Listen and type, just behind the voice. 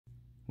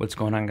What's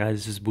going on, guys?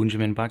 This is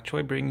Bunjamin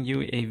Bakchoi bringing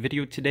you a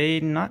video today,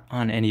 not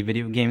on any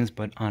video games,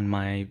 but on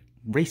my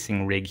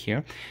racing rig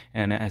here.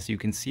 And as you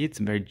can see, it's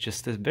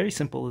just a very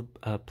simple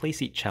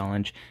Playseat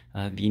challenge,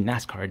 the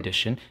NASCAR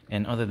edition.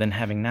 And other than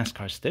having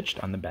NASCAR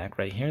stitched on the back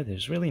right here,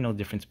 there's really no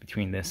difference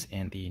between this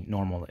and the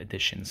normal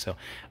edition. So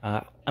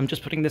I'm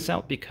just putting this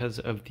out because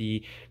of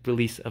the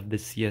release of the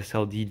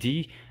CSL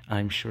DD.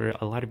 I'm sure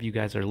a lot of you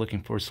guys are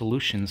looking for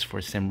solutions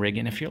for sim rig,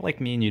 and if you're like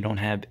me and you don't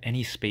have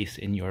any space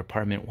in your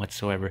apartment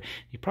whatsoever,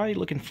 you're probably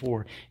looking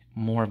for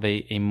more of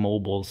a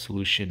mobile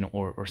solution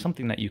or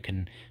something that you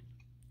can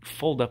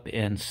fold up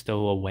and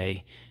stow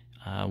away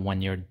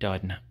when you're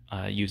done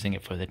using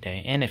it for the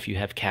day. And if you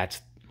have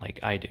cats like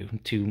I do,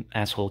 two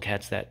asshole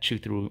cats that chew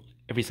through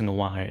every single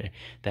wire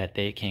that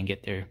they can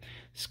get their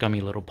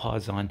scummy little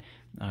paws on,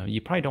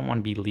 you probably don't want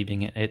to be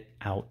leaving it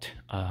out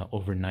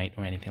overnight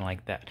or anything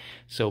like that.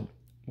 So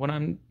what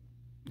I'm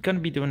going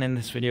to be doing in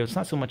this video, it's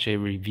not so much a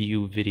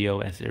review video,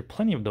 as there are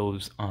plenty of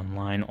those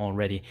online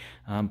already,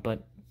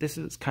 but this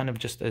is kind of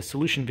just a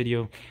solution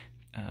video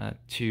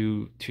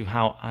to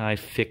how I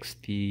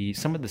fixed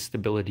some of the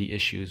stability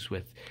issues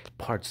with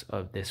parts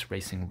of this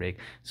racing rig.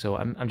 So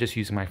I'm just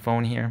using my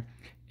phone here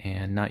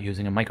and not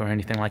using a mic or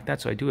anything like that,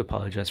 so I do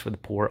apologize for the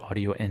poor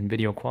audio and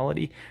video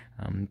quality.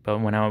 But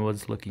when I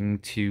was looking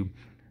to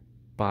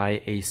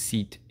buy a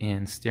seat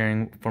and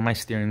for my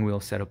steering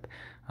wheel setup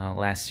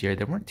last year,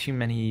 there weren't too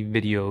many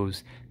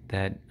videos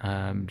that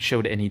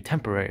showed any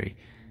temporary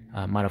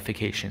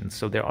modifications.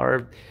 So there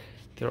are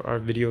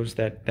videos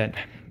that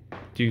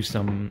do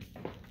some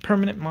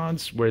permanent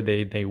mods where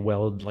they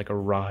weld like a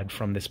rod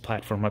from this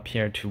platform up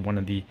here to one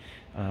of the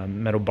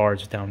metal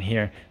bars down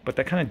here, but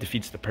that kind of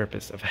defeats the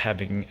purpose of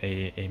having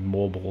a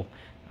mobile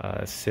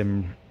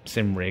sim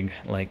rig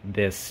like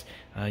this.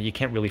 You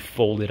can't really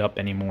fold it up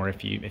anymore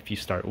if you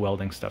start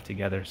welding stuff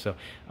together. So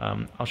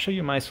I'll show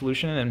you my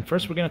solution, and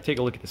first we're going to take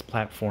a look at this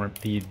platform,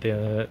 the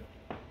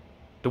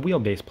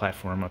wheelbase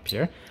platform up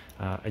here.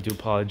 I do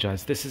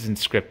apologize, this isn't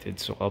scripted,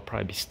 so I'll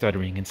probably be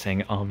stuttering and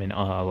saying and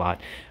a lot.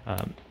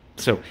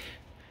 So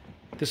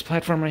this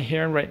platform right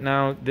here, right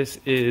now, this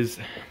is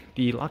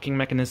the locking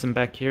mechanism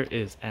back here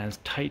is as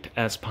tight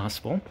as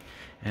possible,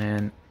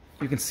 and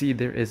you can see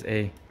there is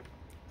a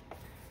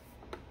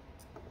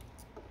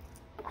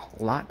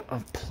lot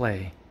of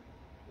play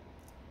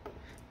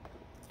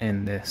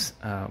in this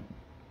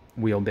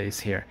wheelbase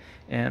here.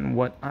 And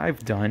what I've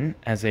done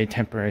as a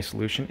temporary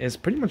solution is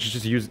pretty much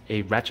just use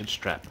a ratchet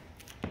strap.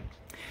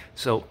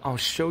 So I'll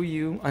show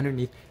you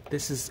underneath.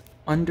 This is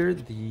under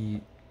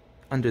the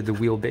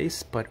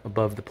wheelbase, but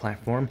above the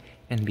platform,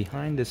 and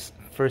behind this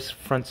first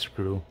front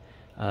screw,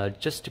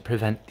 just to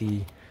prevent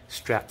the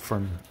strap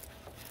from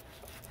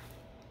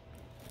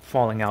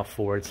falling out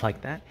forwards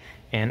like that.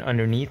 And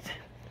underneath,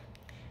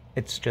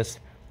 it's just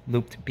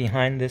looped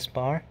behind this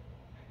bar,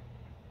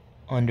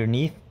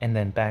 underneath, and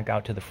then back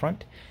out to the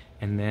front,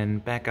 and then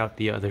back out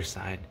the other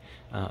side.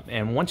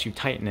 And once you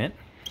tighten it,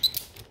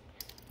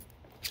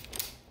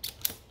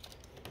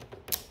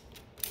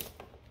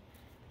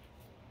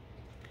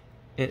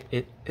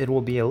 it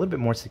will be a little bit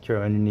more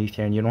secure underneath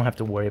here, and you don't have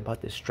to worry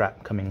about this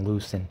strap coming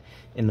loose in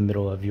the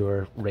middle of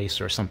your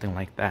race or something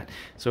like that.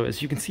 So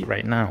as you can see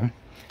right now,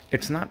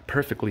 it's not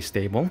perfectly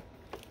stable.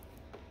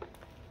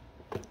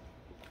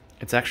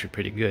 It's actually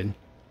pretty good.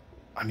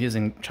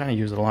 I'm trying to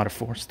use a lot of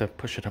force to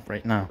push it up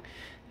right now,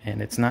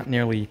 and it's not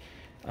nearly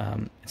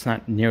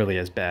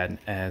as bad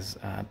as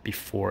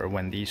before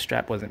when the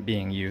strap wasn't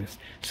being used.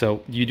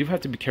 So you do have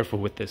to be careful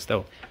with this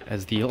though,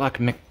 as the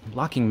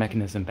locking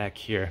mechanism back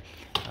here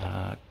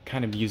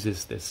kind of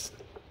uses this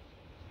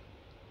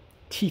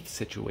teeth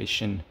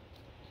situation.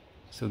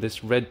 So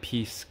this red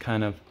piece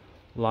kind of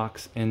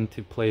locks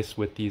into place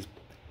with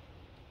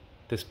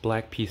this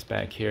black piece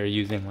back here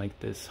using like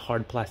this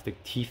hard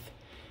plastic teeth,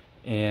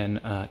 and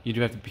you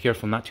do have to be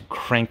careful not to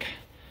crank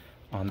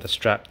on the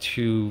strap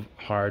too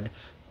hard,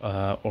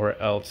 or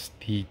else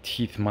the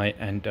teeth might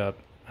end up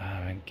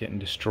getting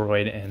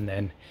destroyed, and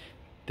then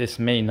this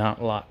may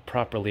not lock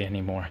properly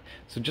anymore.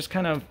 So just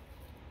kind of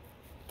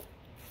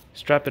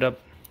strap it up,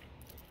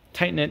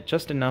 tighten it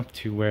just enough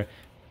to where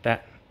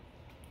that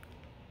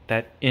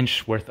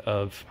inch worth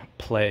of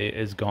play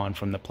is gone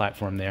from the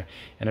platform there.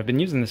 And I've been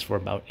using this for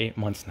about 8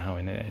 months now,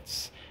 and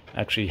it's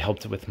actually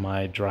helped with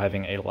my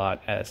driving a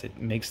lot, as it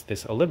makes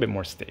this a little bit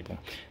more stable.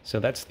 So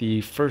that's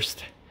the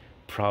first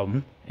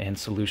problem and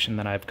solution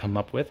that I've come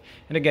up with.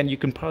 And again, you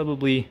can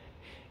probably,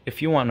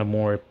 if you want a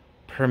more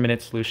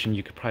permanent solution,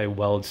 you could probably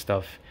weld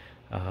stuff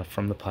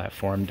from the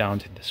platform down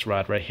to this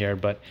rod right here,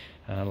 but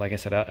like I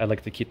said, I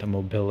like to keep the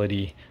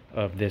mobility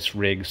of this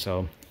rig,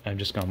 so I've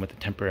just gone with the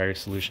temporary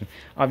solution.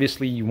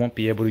 Obviously you won't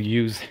be able to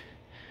use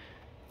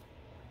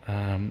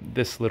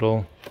this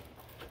little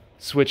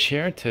switch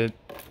here to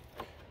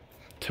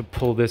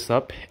pull this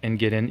up and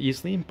get in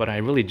easily, but I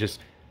really just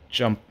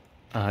jump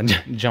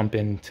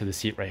into the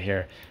seat right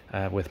here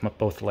with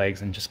both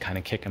legs and just kind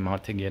of kick them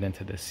out to get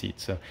into the seat.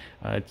 So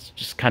it's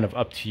just kind of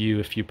up to you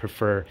if you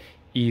prefer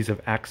ease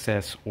of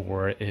access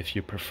or if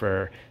you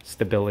prefer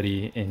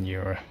stability in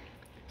your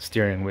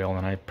steering wheel,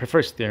 and I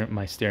prefer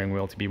my steering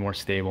wheel to be more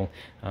stable.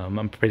 I'm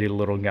a pretty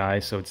little guy,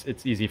 so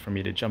it's easy for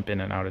me to jump in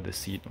and out of the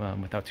seat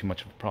without too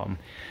much of a problem.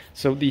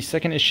 So the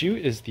second issue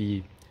is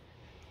the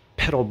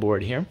pedal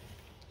board here.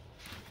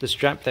 The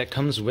strap that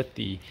comes with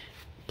the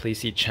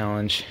Playseat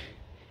Challenge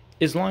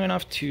is long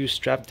enough to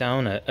strap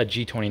down a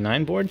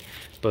G29 board,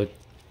 but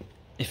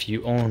if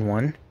you own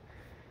one,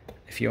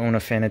 if you own a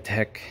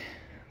Fanatec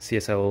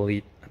CSL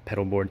Elite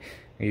pedal board,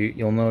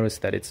 you'll notice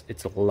that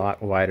it's a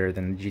lot wider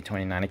than the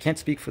G29. I can't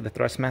speak for the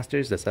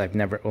Thrustmasters, as I've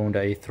never owned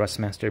a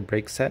Thrustmaster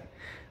brake set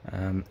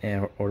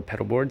or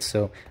pedal board,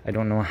 so I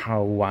don't know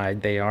how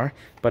wide they are.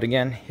 But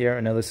again, here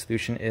another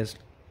solution is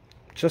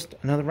just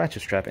another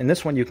ratchet strap. And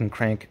this one you can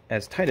crank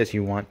as tight as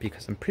you want,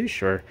 because I'm pretty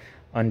sure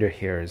under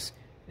here is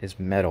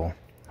metal,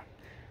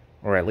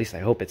 or at least I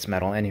hope it's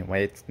metal.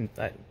 Anyway,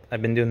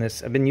 I've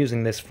been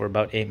using this for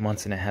about 8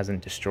 months, and it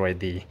hasn't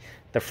destroyed the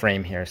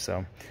frame here,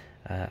 so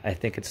I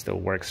think it still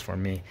works for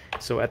me.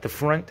 So at the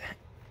front,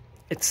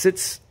 it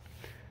sits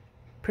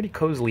pretty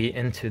cozily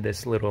into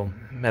this little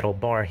metal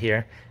bar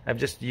here. I've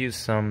just used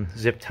some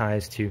zip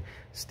ties to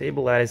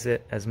stabilize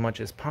it as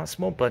much as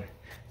possible, but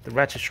the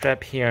ratchet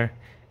strap here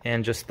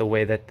and just the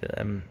way that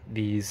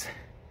these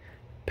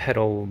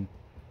pedal,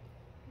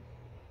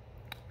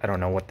 I don't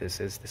know what this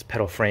is, this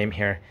pedal frame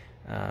here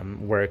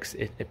works,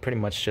 it pretty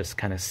much just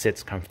kind of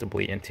sits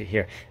comfortably into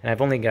here. And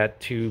I've only got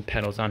 2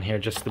 pedals on here,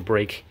 just the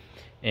brake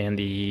and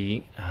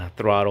the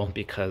throttle,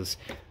 because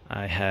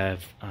I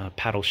have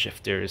paddle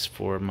shifters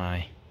for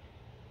my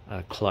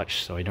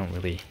clutch, so I don't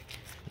really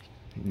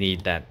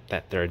need that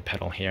third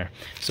pedal here.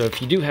 So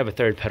if you do have a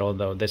third pedal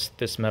though,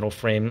 this metal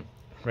frame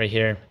right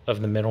here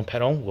of the middle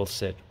pedal will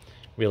sit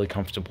really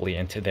comfortably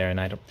into there,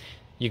 and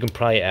you can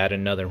probably add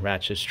another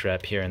ratchet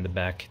strap here in the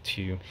back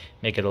to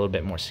make it a little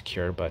bit more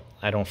secure, but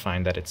I don't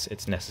find that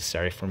it's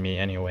necessary for me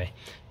anyway.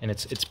 And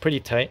it's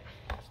pretty tight.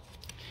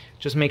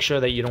 Just make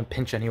sure that you don't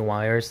pinch any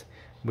wires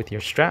with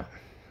your strap.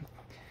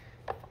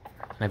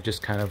 I've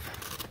just kind of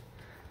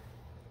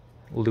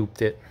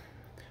looped it.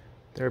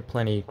 There are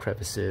plenty of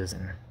crevices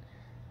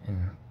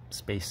and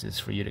spaces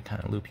for you to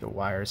kind of loop your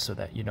wires so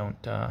that you don't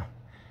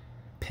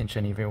pinch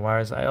any of your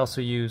wires. I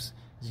also use,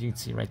 as you can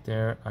see right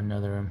there,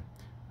 another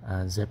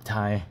zip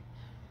tie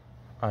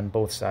on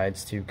both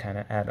sides to kind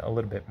of add a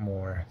little bit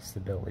more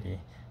stability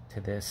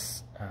to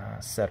this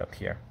setup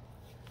here.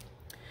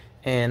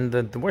 And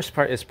the worst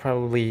part is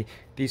probably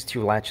these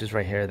 2 latches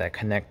right here that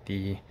connect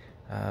the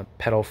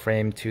pedal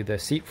frame to the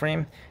seat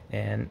frame,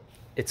 and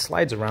it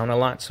slides around a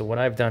lot. So what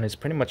I've done is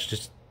pretty much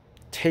just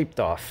taped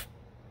off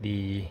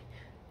the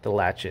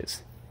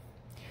latches.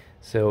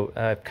 So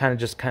I've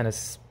kind of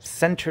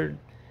centered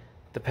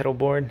the pedal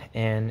board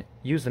and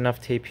used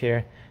enough tape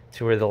here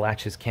to where the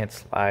latches can't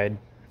slide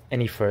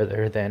any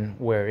further than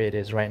where it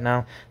is right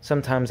now.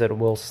 Sometimes it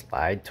will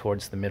slide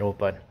towards the middle,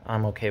 but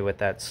I'm okay with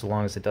that so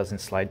long as it doesn't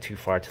slide too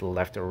far to the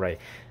left or right.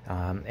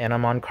 And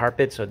I'm on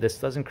carpet, so this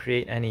doesn't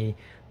create any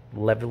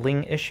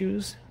leveling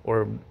issues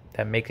or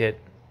that make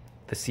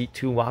the seat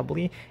too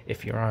wobbly.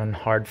 If you're on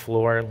hard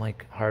floor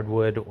like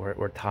hardwood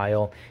or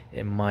tile,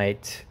 it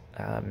might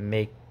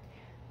make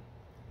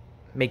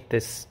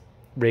this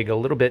rig a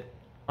little bit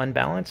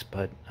unbalanced,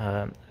 but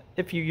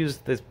if you use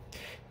this,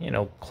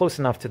 close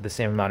enough to the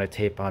same amount of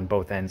tape on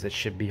both ends, it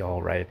should be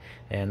all right.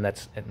 And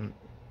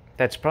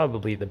that's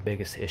probably the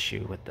biggest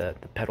issue with the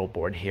pedal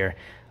board here.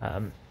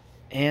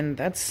 And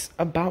that's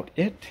about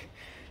it.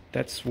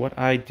 That's what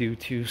I do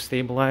to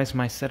stabilize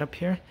my setup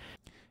here.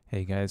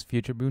 Hey guys,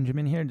 Future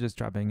Benjamin here, just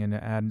dropping in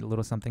to add a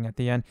little something at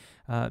the end.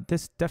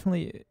 This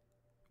definitely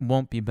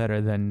won't be better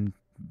than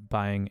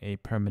buying a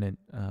permanent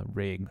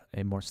rig,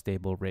 a more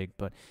stable rig.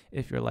 But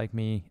if you're like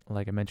me,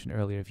 like I mentioned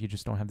earlier, if you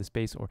just don't have the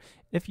space, or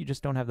if you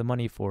just don't have the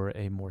money for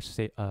a more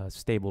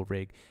stable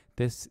rig,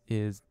 this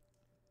is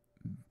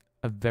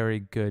a very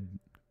good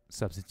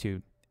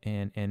substitute.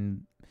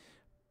 And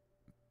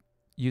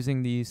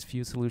using these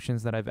few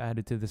solutions that I've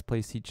added to this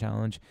Playseat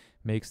Challenge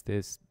makes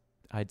this,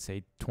 I'd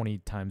say, 20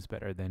 times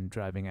better than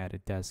driving at a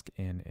desk,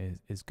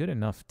 and is good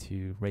enough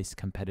to race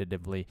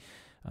competitively.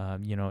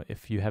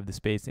 If you have the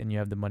space and you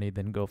have the money,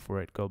 then go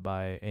for it. Go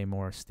buy a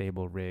more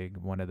stable rig,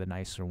 one of the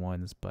nicer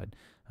ones. But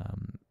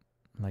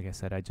like I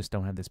said, I just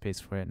don't have the space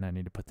for it, and I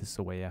need to put this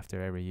away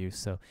after every use.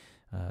 So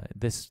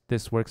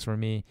this works for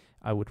me.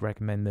 I would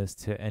recommend this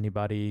to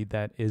anybody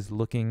that is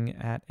looking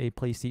at a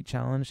Playseat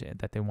Challenge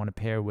that they want to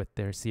pair with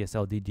their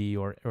CSL DD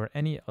or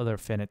any other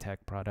Fanatec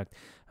product.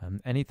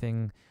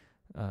 Anything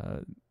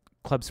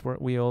Club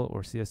Sport wheel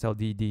or CSL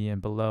DD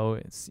and below.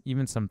 It's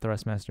even some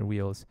Thrustmaster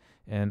wheels,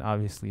 and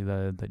obviously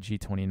the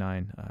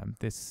G29.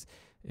 This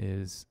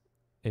is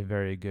a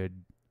very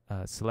good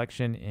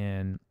selection,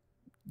 and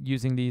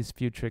using these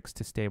few tricks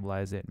to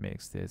stabilize it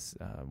makes this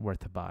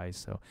worth a buy.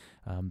 So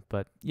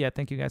but yeah,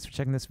 thank you guys for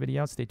checking this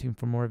video out. Stay tuned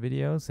for more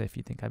videos. If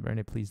you think I've earned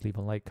it, please leave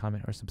a like,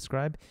 comment, or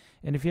subscribe.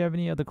 And if you have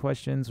any other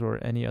questions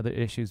or any other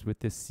issues with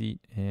this seat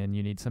and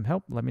you need some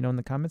help, let me know in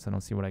the comments and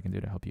I'll see what I can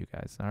do to help you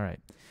guys. All right,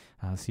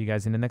 I'll see you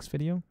guys in the next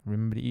video.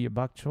 Remember to eat your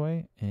bok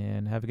choy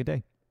and have a good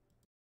day.